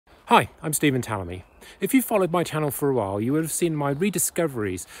Hi, I'm Stephen Tallamy. If you've followed my channel for a while, you would have seen my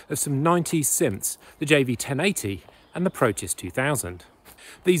rediscoveries of some 90s synths, the JV1080 and the Proteus 2000.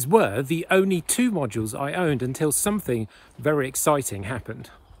 These were the only two modules I owned until something very exciting happened.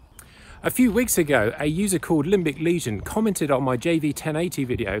 A few weeks ago, a user called Limbic Legion commented on my JV1080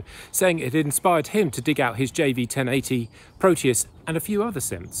 video saying it had inspired him to dig out his JV1080, Proteus and a few other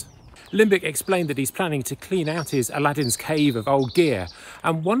synths. Limbic explained that he's planning to clean out his Aladdin's cave of old gear,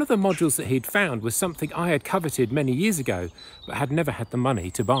 and one of the modules that he'd found was something I had coveted many years ago, but had never had the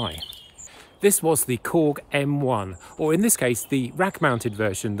money to buy. This was the Korg M1, or in this case the rack-mounted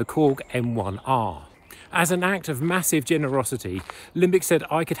version, the Korg M1R. As an act of massive generosity, Limbic said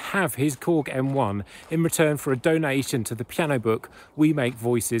I could have his Korg M1 in return for a donation to the piano book We Make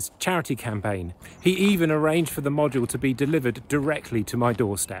Voices charity campaign. He even arranged for the module to be delivered directly to my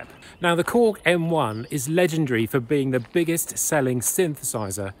doorstep. Now, the Korg M1 is legendary for being the biggest selling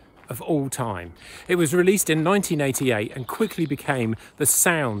synthesizer of all time. It was released in 1988 and quickly became the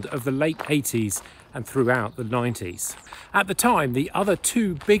sound of the late 80s and throughout the 90s. At the time, the other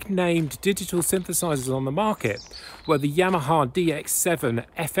two big-named digital synthesizers on the market were the Yamaha DX7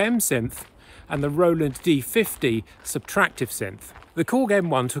 FM synth and the Roland D50 subtractive synth. The Korg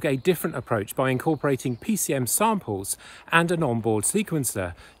M1 took a different approach by incorporating PCM samples and an onboard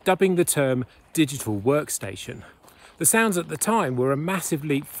sequencer, dubbing the term digital workstation. The sounds at the time were a massive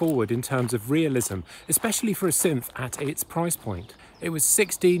leap forward in terms of realism, especially for a synth at its price point. It was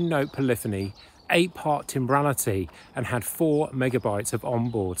 16-note polyphony, 8-part timbrality, and had 4 megabytes of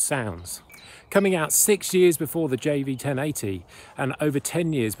onboard sounds. Coming out 6 years before the JV1080 and over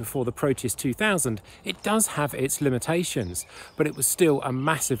 10 years before the Proteus 2000, it does have its limitations, but it was still a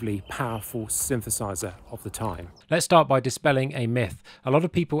massively powerful synthesizer of the time. Let's start by dispelling a myth. A lot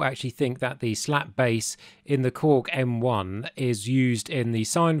of people actually think that the slap bass in the Korg M1 is used in the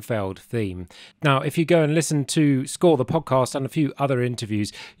Seinfeld theme. Now, if you go and listen to Score the podcast and a few other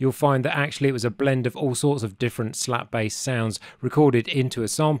interviews, you'll find that actually it was a blend of all sorts of different slap bass sounds recorded into a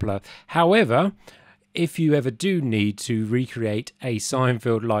sampler. However, if you ever do need to recreate a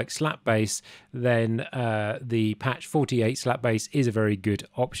Seinfeld-like slap bass, then the Patch 48 slap bass is a very good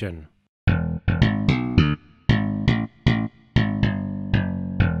option.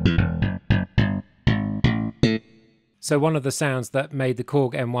 So one of the sounds that made the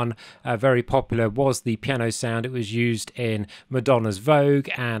Korg M1 very popular was the piano sound. It was used in Madonna's Vogue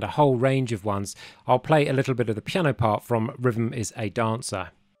and a whole range of ones. I'll play a little bit of the piano part from Rhythm is a Dancer.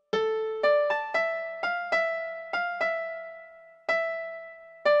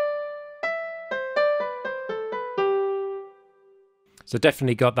 So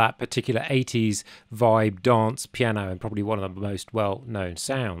definitely got that particular 80s vibe dance piano, and probably one of the most well-known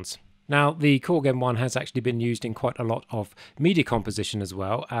sounds. Now, the Korg M1 has actually been used in quite a lot of media composition as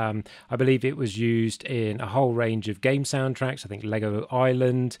well. I believe it was used in a whole range of game soundtracks. I think Lego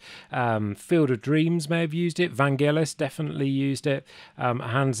Island, Field of Dreams may have used it, Vangelis definitely used it,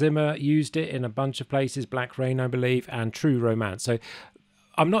 Hans Zimmer used it in a bunch of places, Black Rain I believe, and True Romance. So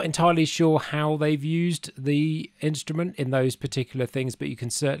I'm not entirely sure how they've used the instrument in those particular things, but you can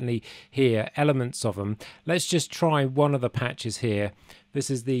certainly hear elements of them. Let's just try one of the patches here. This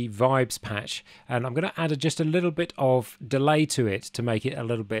is the Vibes patch, and I'm going to add just a little bit of delay to it to make it a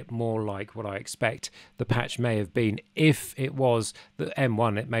little bit more like what I expect the patch may have been. If it was the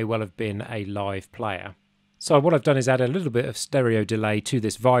M1, it may well have been a live player. So what I've done is add a little bit of stereo delay to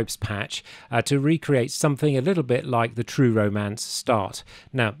this Vibes patch to recreate something a little bit like the True Romance start.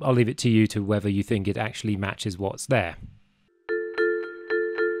 Now, I'll leave it to you to whether you think it actually matches what's there.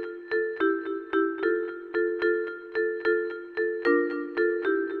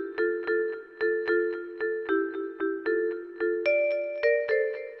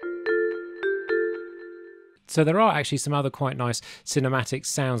 So there are actually some other quite nice cinematic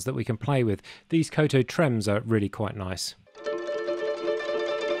sounds that we can play with. These Koto trems are really quite nice.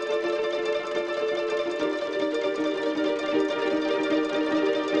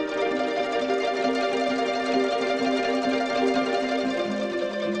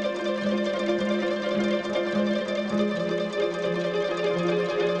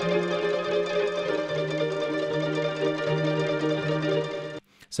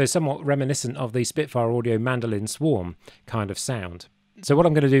 So somewhat reminiscent of the Spitfire Audio Mandolin Swarm kind of sound. So what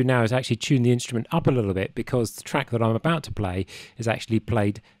I'm going to do now is actually tune the instrument up a little bit, because the track that I'm about to play is actually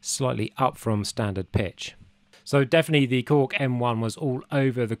played slightly up from standard pitch. So definitely the Korg M1 was all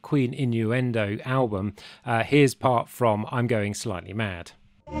over the Queen Innuendo album. Here's part from I'm Going Slightly Mad.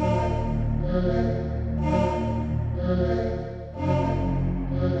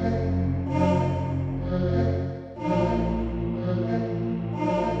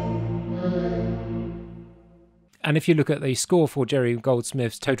 And if you look at the score for Jerry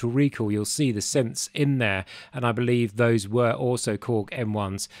Goldsmith's Total Recall, you'll see the synths in there, and I believe those were also Korg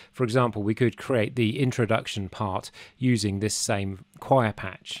M1s. For example, we could create the introduction part using this same choir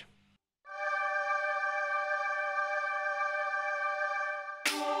patch.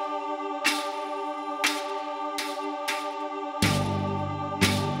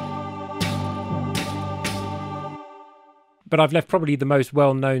 But I've left probably the most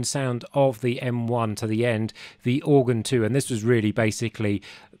well-known sound of the M1 to the end, the organ 2, and this was really basically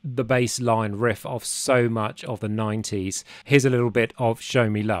the bass line riff of so much of the 90s. Here's a little bit of Show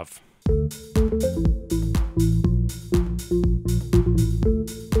Me Love.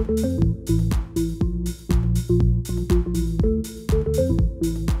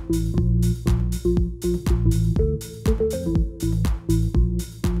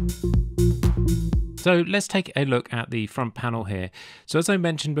 So let's take a look at the front panel here. So as I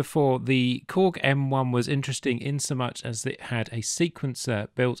mentioned before, the Korg M1 was interesting in so much as it had a sequencer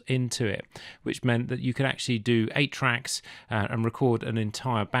built into it, which meant that you could actually do 8 tracks and record an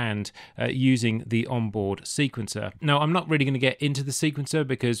entire band using the onboard sequencer. Now, I'm not really going to get into the sequencer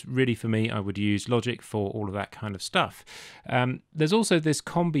because really for me, I would use Logic for all of that kind of stuff. There's also this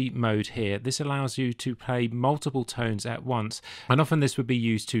combi mode here. This allows you to play multiple tones at once, and often this would be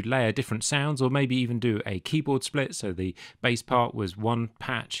used to layer different sounds, or maybe even do a keyboard split, so the bass part was one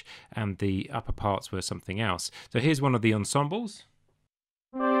patch and the upper parts were something else. So here's one of the ensembles.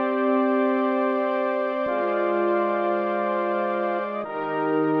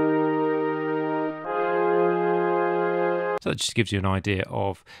 So that just gives you an idea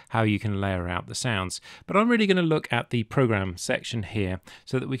of how you can layer out the sounds. But I'm really going to look at the program section here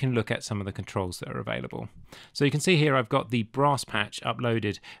so that we can look at some of the controls that are available. So you can see here I've got the brass patch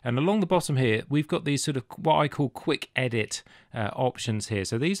uploaded, and along the bottom here we've got these sort of what I call quick edit options here.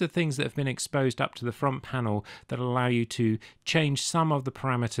 So these are things that have been exposed up to the front panel that allow you to change some of the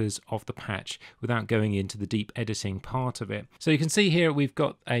parameters of the patch without going into the deep editing part of it. So you can see here we've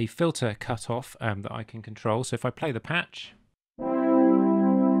got a filter cutoff that I can control. So if I play the patch,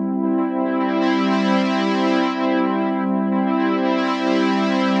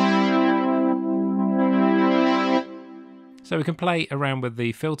 so we can play around with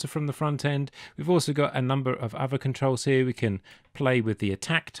the filter from the front end. We've also got a number of other controls here. We can play with the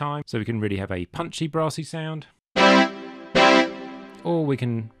attack time, so we can really have a punchy, brassy sound. Or we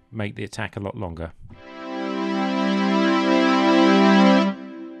can make the attack a lot longer.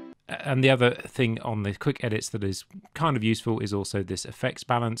 And the other thing on the quick edits that is kind of useful is also this effects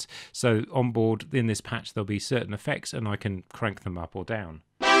balance. So on board in this patch there'll be certain effects and I can crank them up or down.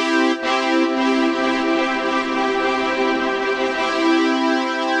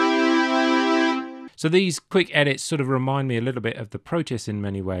 So these quick edits sort of remind me a little bit of the Proteus in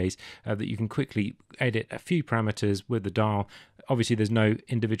many ways, that you can quickly edit a few parameters with the dial. Obviously there's no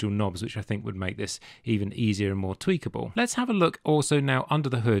individual knobs, which I think would make this even easier and more tweakable. Let's have a look also now under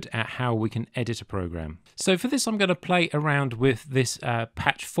the hood at how we can edit a program. So for this I'm going to play around with this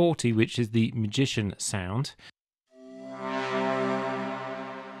patch 40, which is the magician sound.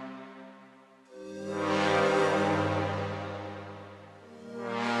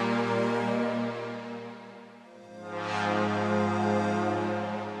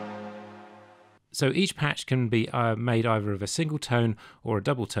 So each patch can be made either of a single tone or a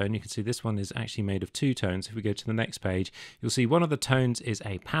double tone. You can see this one is actually made of 2 tones. If we go to the next page, you'll see one of the tones is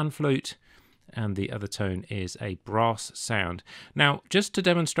a pan flute and the other tone is a brass sound. Now, just to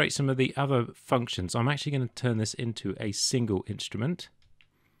demonstrate some of the other functions, I'm actually going to turn this into a single instrument.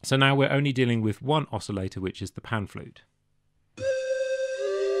 So now we're only dealing with one oscillator, which is the pan flute.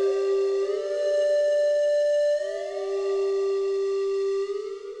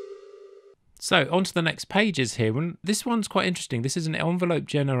 So on to the next pages here. This one's quite interesting. This is an envelope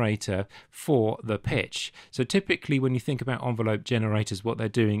generator for the pitch. So typically when you think about envelope generators, what they're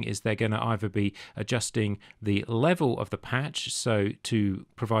doing is they're going to either be adjusting the level of the patch, so to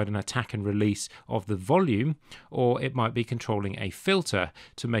provide an attack and release of the volume, or it might be controlling a filter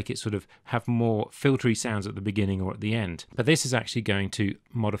to make it sort of have more filtery sounds at the beginning or at the end. But this is actually going to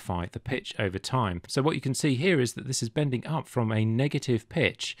modify the pitch over time. So what you can see here is that this is bending up from a negative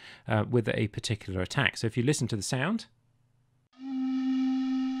pitch with a particular attack. So if you listen to the sound,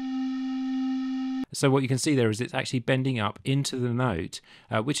 so what you can see there is it's actually bending up into the note,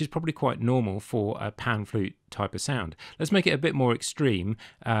 which is probably quite normal for a pan flute type of sound. Let's make it a bit more extreme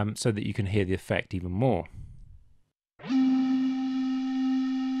so that you can hear the effect even more.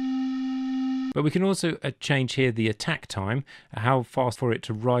 But we can also change here the attack time, how fast for it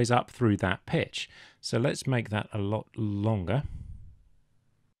to rise up through that pitch. So let's make that a lot longer.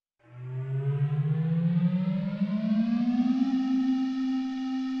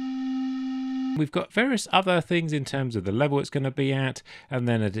 We've got various other things in terms of the level it's going to be at, and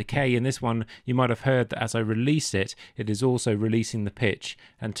then a decay. In this one, you might have heard that as I release it, it is also releasing the pitch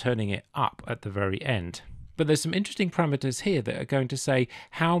and turning it up at the very end. But there's some interesting parameters here that are going to say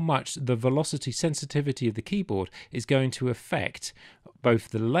how much the velocity sensitivity of the keyboard is going to affect both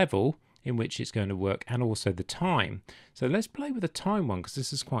the level in which it's going to work and also the time. So let's play with the time one, because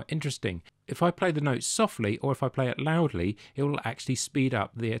this is quite interesting. If I play the note softly or if I play it loudly, it will actually speed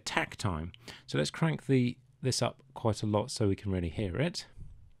up the attack time. So let's crank this up quite a lot so we can really hear it.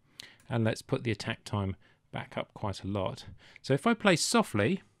 And let's put the attack time back up quite a lot. So if I play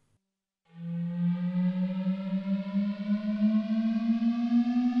softly,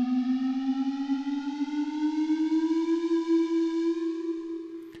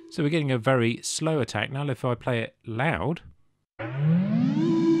 so we're getting a very slow attack. Now if I play it loud,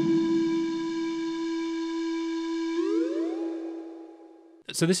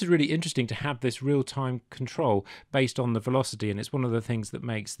 so this is really interesting to have this real-time control based on the velocity, and it's one of the things that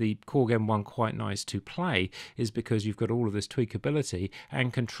makes the Korg M1 quite nice to play, is because you've got all of this tweakability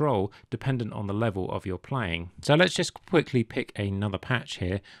and control dependent on the level of your playing. So let's just quickly pick another patch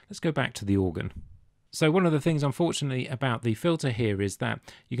here. Let's go back to the organ. So one of the things, unfortunately, about the filter here is that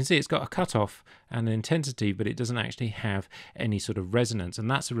you can see it's got a cutoff and an intensity, but it doesn't actually have any sort of resonance.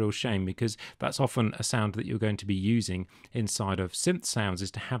 And that's a real shame, because that's often a sound that you're going to be using inside of synth sounds,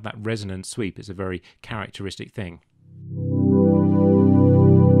 is to have that resonant sweep. It's a very characteristic thing.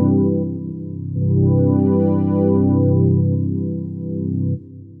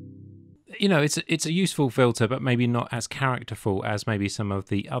 You know, it's a useful filter, but maybe not as characterful as maybe some of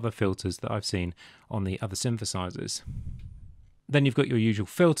the other filters that I've seen on the other synthesizers. Then you've got your usual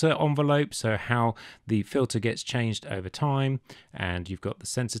filter envelope, so how the filter gets changed over time, and you've got the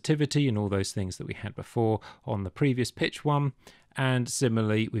sensitivity and all those things that we had before on the previous pitch one. And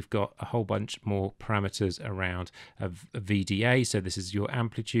similarly, we've got a whole bunch more parameters around a VDA, so this is your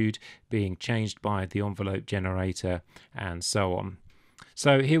amplitude being changed by the envelope generator and so on.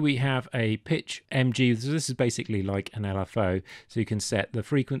 So here we have a pitch MG, so this is basically like an LFO, so you can set the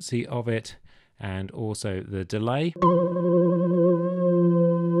frequency of it and also the delay.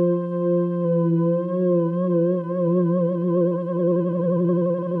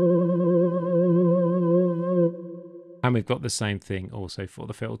 And we've got the same thing also for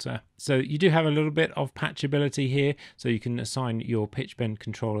the filter. So you do have a little bit of patchability here, so you can assign your pitch bend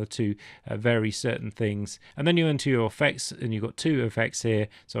controller to vary certain things. And then you're into your effects, and you've got two effects here.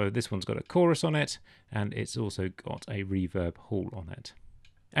 So this one's got a chorus on it, and it's also got a reverb hall on it.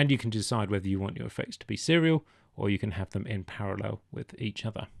 And you can decide whether you want your effects to be serial, or you can have them in parallel with each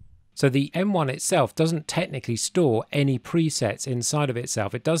other. So the M1 itself doesn't technically store any presets inside of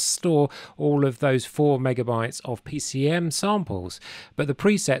itself. It does store all of those 4 megabytes of PCM samples, but the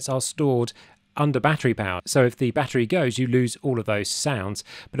presets are stored under battery power. So if the battery goes, you lose all of those sounds.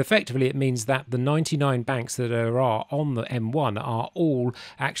 But effectively, it means that the 99 banks that are on the M1 are all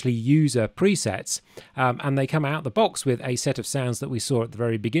actually user presets, and they come out the box with a set of sounds that we saw at the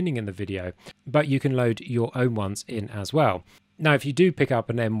very beginning in the video. But you can load your own ones in as well. Now, if you do pick up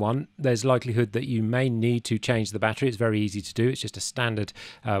an M1, there's likelihood that you may need to change the battery. It's very easy to do. It's just a standard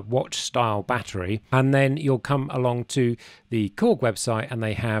watch style battery. And then you'll come along to the Korg website, and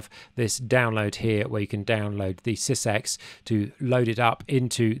they have this download here where you can download the SysX to load it up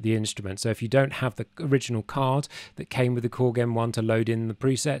into the instrument. So if you don't have the original card that came with the Korg M1 to load in the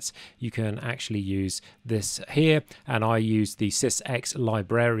presets, you can actually use this here. And I use the SysX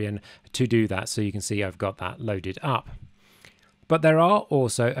librarian to do that. So you can see I've got that loaded up. But there are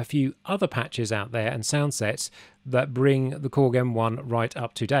also a few other patches out there and sound sets that bring the Korg M1 right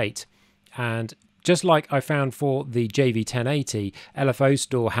up to date. And just like I found for the JV1080, LFO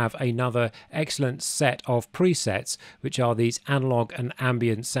Store have another excellent set of presets, which are these analog and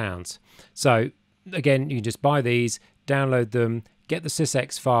ambient sounds. So again, you can just buy these, download them, get the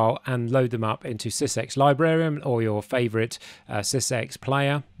SysX file and load them up into SysX Librarian or your favorite SysX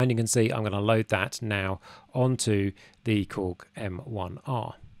player. And you can see I'm going to load that now onto the Korg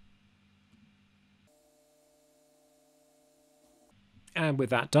M1R. And with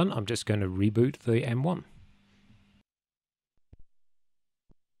that done, I'm just going to reboot the M1.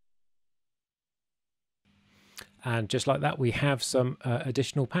 And just like that, we have some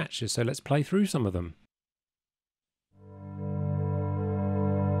additional patches. So let's play through some of them.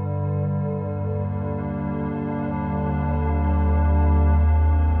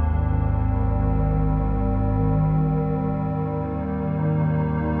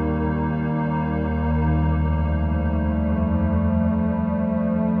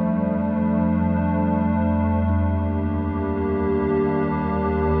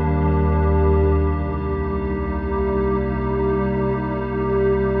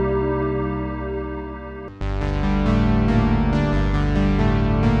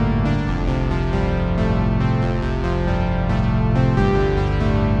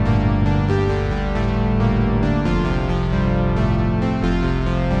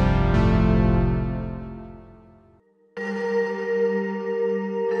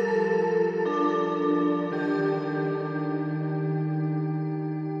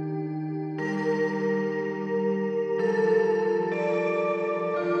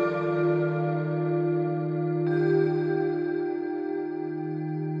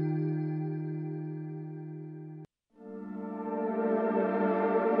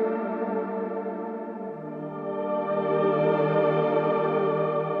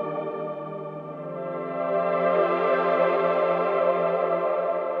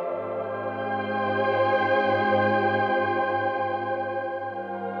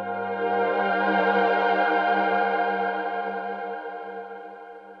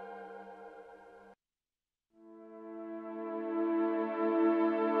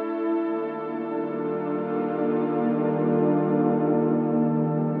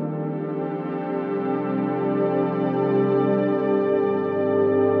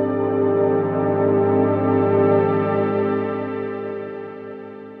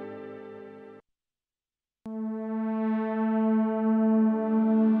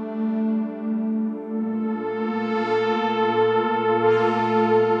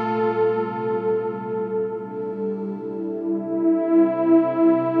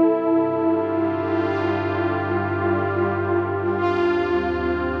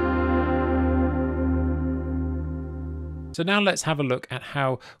 So now let's have a look at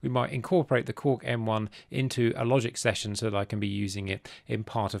how we might incorporate the Korg M1 into a Logic session so that I can be using it in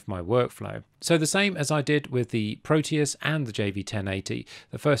part of my workflow. So the same as I did with the Proteus and the JV1080,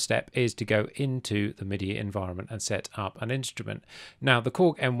 the first step is to go into the MIDI environment and set up an instrument. Now the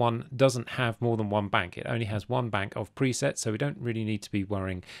Korg M1 doesn't have more than one bank, it only has one bank of presets, so we don't really need to be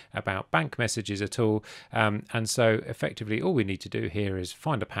worrying about bank messages at all. And so effectively all we need to do here is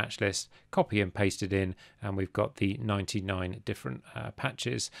find a patch list, copy and paste it in, and we've got the 99 different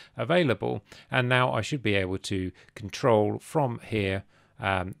patches available. And now I should be able to control from here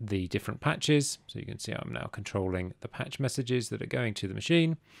the different patches. So you can see I'm now controlling the patch messages that are going to the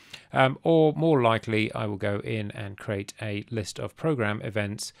machine. Or more likely, I will go in and create a list of program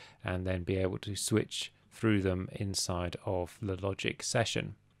events and then be able to switch through them inside of the Logic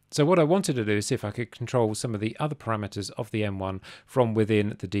session. So what I wanted to do is see if I could control some of the other parameters of the M1 from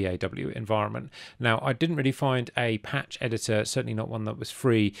within the DAW environment. Now, I didn't really find a patch editor, certainly not one that was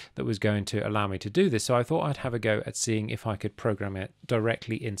free, that was going to allow me to do this. So I thought I'd have a go at seeing if I could program it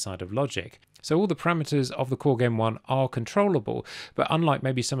directly inside of Logic. So all the parameters of the Korg M1 are controllable, but unlike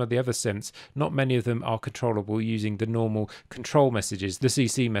maybe some of the other synths, not many of them are controllable using the normal control messages, the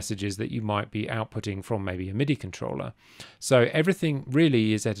CC messages that you might be outputting from maybe a MIDI controller. So everything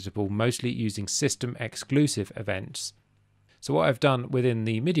really is editable, mostly using system exclusive events. So what I've done within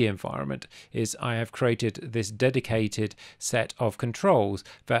the MIDI environment is I have created this dedicated set of controls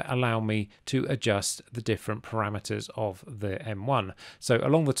that allow me to adjust the different parameters of the M1. So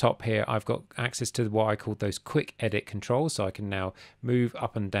along the top here, I've got access to what I call those quick edit controls. So I can now move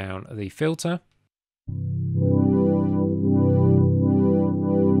up and down the filter.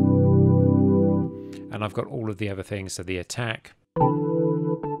 And I've got all of the other things, so the attack,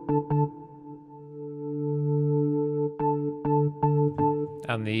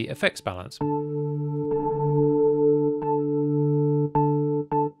 and the effects balance.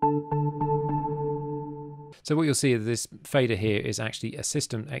 So what you'll see is this fader here is actually a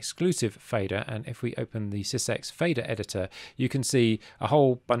system exclusive fader, and if we open the SysX fader editor, you can see a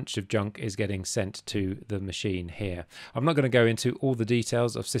whole bunch of junk is getting sent to the machine here. I'm not going to go into all the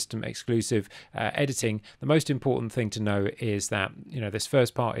details of system exclusive editing. The most important thing to know is that, this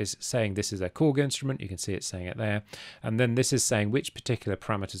first part is saying this is a Korg instrument. You can see it saying it there, and then this is saying which particular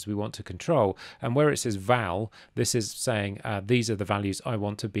parameters we want to control, and where it says val, this is saying these are the values I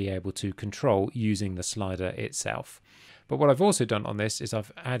want to be able to control using the slider itself. But what I've also done on this is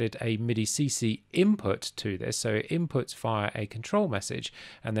I've added a MIDI CC input to this, so it inputs via a control message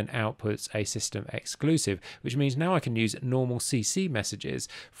and then outputs a system exclusive, which means now I can use normal CC messages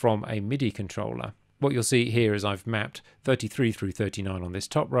from a MIDI controller. What you'll see here is I've mapped 33 through 39 on this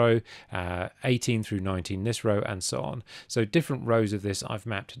top row, 18 through 19 this row, and so on. So different rows of this I've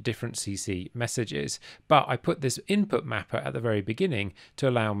mapped different CC messages, but I put this input mapper at the very beginning to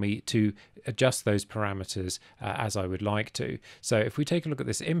allow me to adjust those parameters as I would like to. So if we take a look at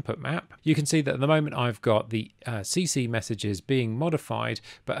this input map, you can see that at the moment I've got the CC messages being modified,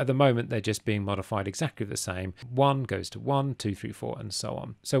 but at the moment they're just being modified exactly the same. 1 goes to 1, 2, 3, 4, and so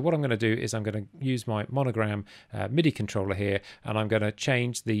on. So what I'm going to do is I'm going to use my Monogram MIDI controller here, and I'm going to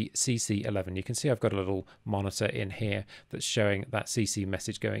change the CC11. You can see I've got a little monitor in here that's showing that CC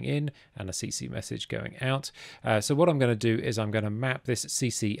message going in and a CC message going out. So what I'm going to do is I'm going to map this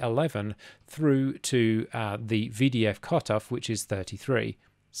CC11 through to the VDF cutoff, which is 33.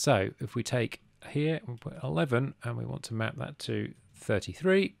 So if we take here, we'll put 11 and we want to map that to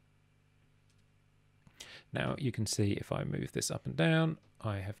 33. Now you can see if I move this up and down,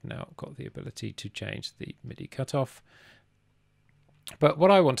 I have now got the ability to change the MIDI cutoff. But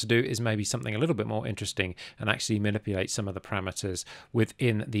what I want to do is maybe something a little bit more interesting and actually manipulate some of the parameters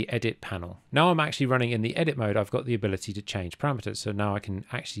within the edit panel. Now I'm actually running in the edit mode, I've got the ability to change parameters. So now I can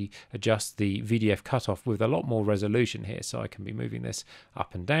actually adjust the VDF cutoff with a lot more resolution here. So I can be moving this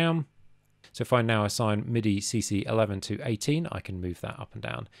up and down. So if I now assign MIDI CC 11 to 18, I can move that up and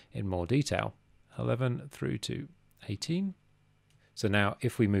down in more detail. 11 through to 18. So now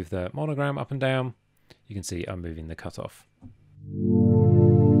if we move the monogram up and down, you can see I'm moving the cutoff.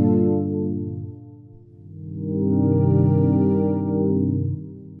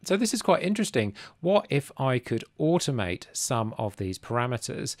 So this is quite interesting. What if I could automate some of these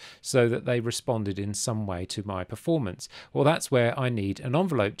parameters so that they responded in some way to my performance? Well, that's where I need an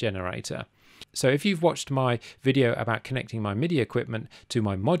envelope generator. So if you've watched my video about connecting my MIDI equipment to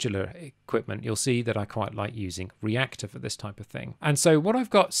my modular equipment, you'll see that I quite like using Reactor for this type of thing. And so what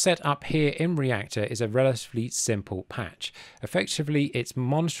I've got set up here in Reactor is a relatively simple patch. Effectively, it's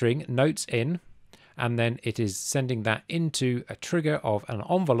monitoring notes in, and then it is sending that into a trigger of an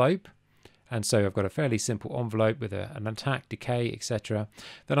envelope, And so I've got a fairly simple envelope with an attack, decay, etc.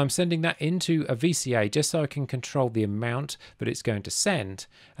 Then I'm sending that into a VCA just so I can control the amount that it's going to send.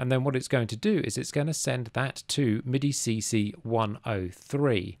 And then what it's going to do is it's going to send that to MIDI CC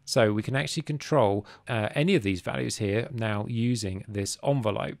 103. So we can actually control any of these values here now using this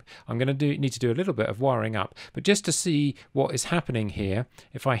envelope. I'm going to need to do a little bit of wiring up, but just to see what is happening here,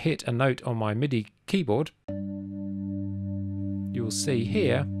 if I hit a note on my MIDI keyboard, you will see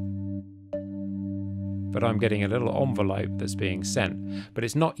here but I'm getting a little envelope that's being sent, but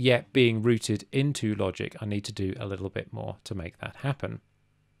it's not yet being routed into Logic. I need to do a little bit more to make that happen.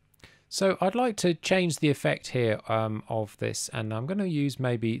 So I'd like to change the effect here of this, and I'm going to use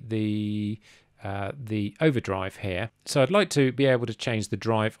maybe the overdrive here. So I'd like to be able to change the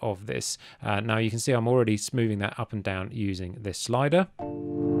drive of this. Now you can see I'm already smoothing that up and down using this slider.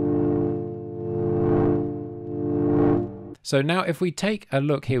 So now if we take a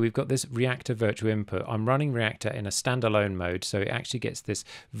look here, we've got this reactor virtual input. I'm running reactor in a standalone mode, so it actually gets this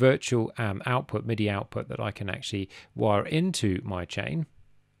virtual output, MIDI output, that I can actually wire into my chain.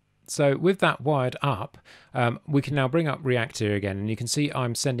 So with that wired up, we can now bring up reactor again, and you can see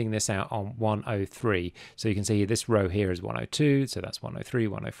I'm sending this out on 103. So you can see this row here is 102, so that's 103,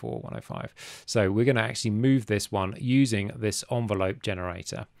 104, 105. So we're going to actually move this one using this envelope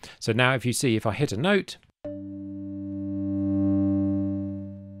generator. So now if you see, if I hit a note,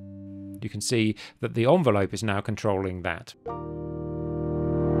 you can see that the envelope is now controlling that.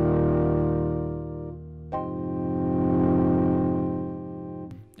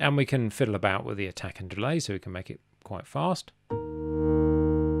 And we can fiddle about with the attack and delay, so we can make it quite fast.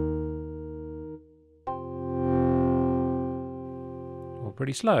 Or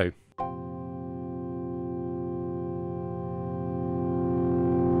pretty slow.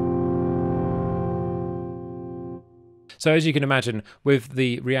 So as you can imagine, with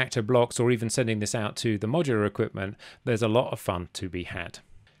the reactor blocks or even sending this out to the modular equipment, there's a lot of fun to be had.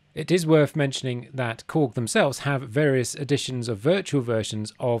 It is worth mentioning that Korg themselves have various editions of virtual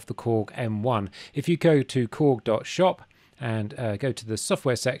versions of the Korg M1. If you go to korg.shop and go to the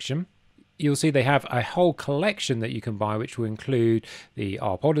software section, you'll see they have a whole collection that you can buy, which will include the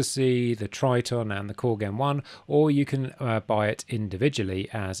ARP Odyssey, the Triton and the Korg M1, or you can buy it individually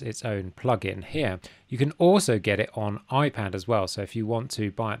as its own plugin here. You can also get it on iPad as well, so if you want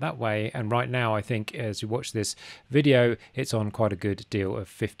to buy it that way, and right now I think as you watch this video, it's on quite a good deal of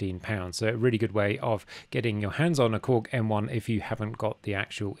 £15. So a really good way of getting your hands on a Korg M1 if you haven't got the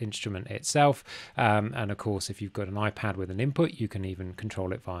actual instrument itself. And of course, if you've got an iPad with an input, you can even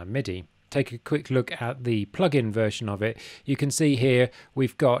control it via MIDI. Take a quick look at the plug-in version of it. You can see here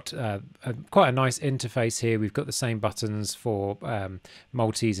we've got quite a nice interface here. We've got the same buttons for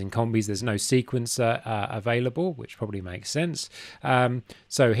multis and combis. There's no sequencer available, which probably makes sense.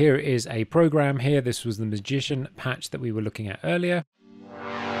 So here is a program here. This was the Magician patch that we were looking at earlier.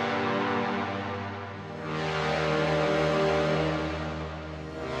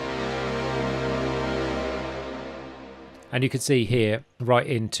 And you can see here right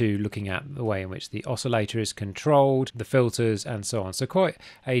into looking at the way in which the oscillator is controlled, the filters and so on. So quite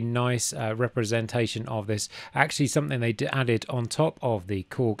a nice representation of this. Actually, something they added on top of the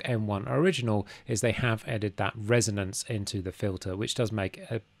Korg M1 original is they have added that resonance into the filter, which does make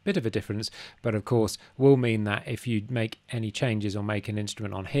a bit of a difference, but of course will mean that if you make any changes or make an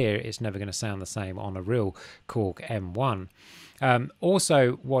instrument on here, it's never going to sound the same on a real Korg M1.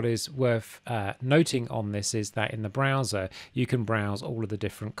 Also, what is worth noting on this is that in the browser you can browse all of the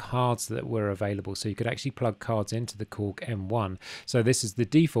different cards that were available, so you could actually plug cards into the Korg M1. So this is the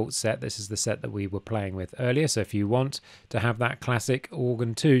default set. This is the set that we were playing with earlier. So if you want to have that classic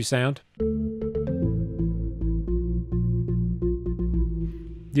organ 2 sound,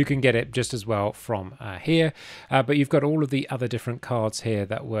 you can get it just as well from here, but you've got all of the other different cards here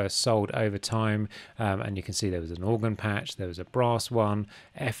that were sold over time, and you can see there was an organ patch, there was a brass one,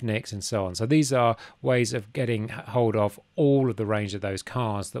 F-nicks and so on. So these are ways of getting hold of all of the range of those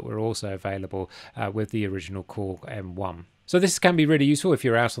cards that were also available with the original Korg M1. So this can be really useful if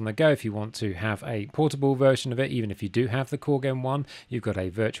you're out on the go, if you want to have a portable version of it. Even if you do have the Korg M1, you've got a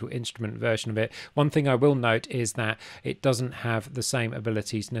virtual instrument version of it. One thing I will note is that it doesn't have the same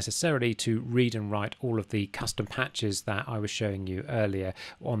abilities necessarily to read and write all of the custom patches that I was showing you earlier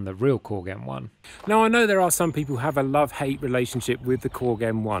on the real Korg M1. Now I know there are some people who have a love-hate relationship with the Korg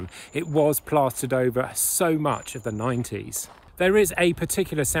M1. It was plastered over so much of the 90s. There is a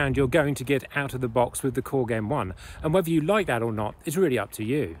particular sound you're going to get out of the box with the Korg M1, and whether you like that or not is really up to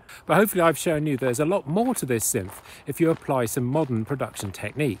you. But hopefully I've shown you there's a lot more to this synth if you apply some modern production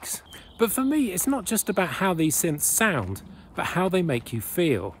techniques. But for me, it's not just about how these synths sound, but how they make you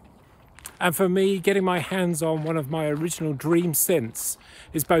feel. And for me, getting my hands on one of my original dream synths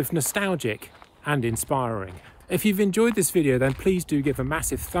is both nostalgic and inspiring. If you've enjoyed this video, then please do give a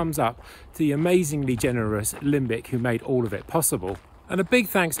massive thumbs up to the amazingly generous Limbic who made all of it possible. And a big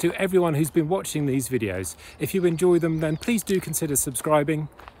thanks to everyone who's been watching these videos. If you enjoy them, then please do consider subscribing,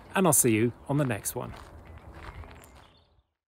 and I'll see you on the next one.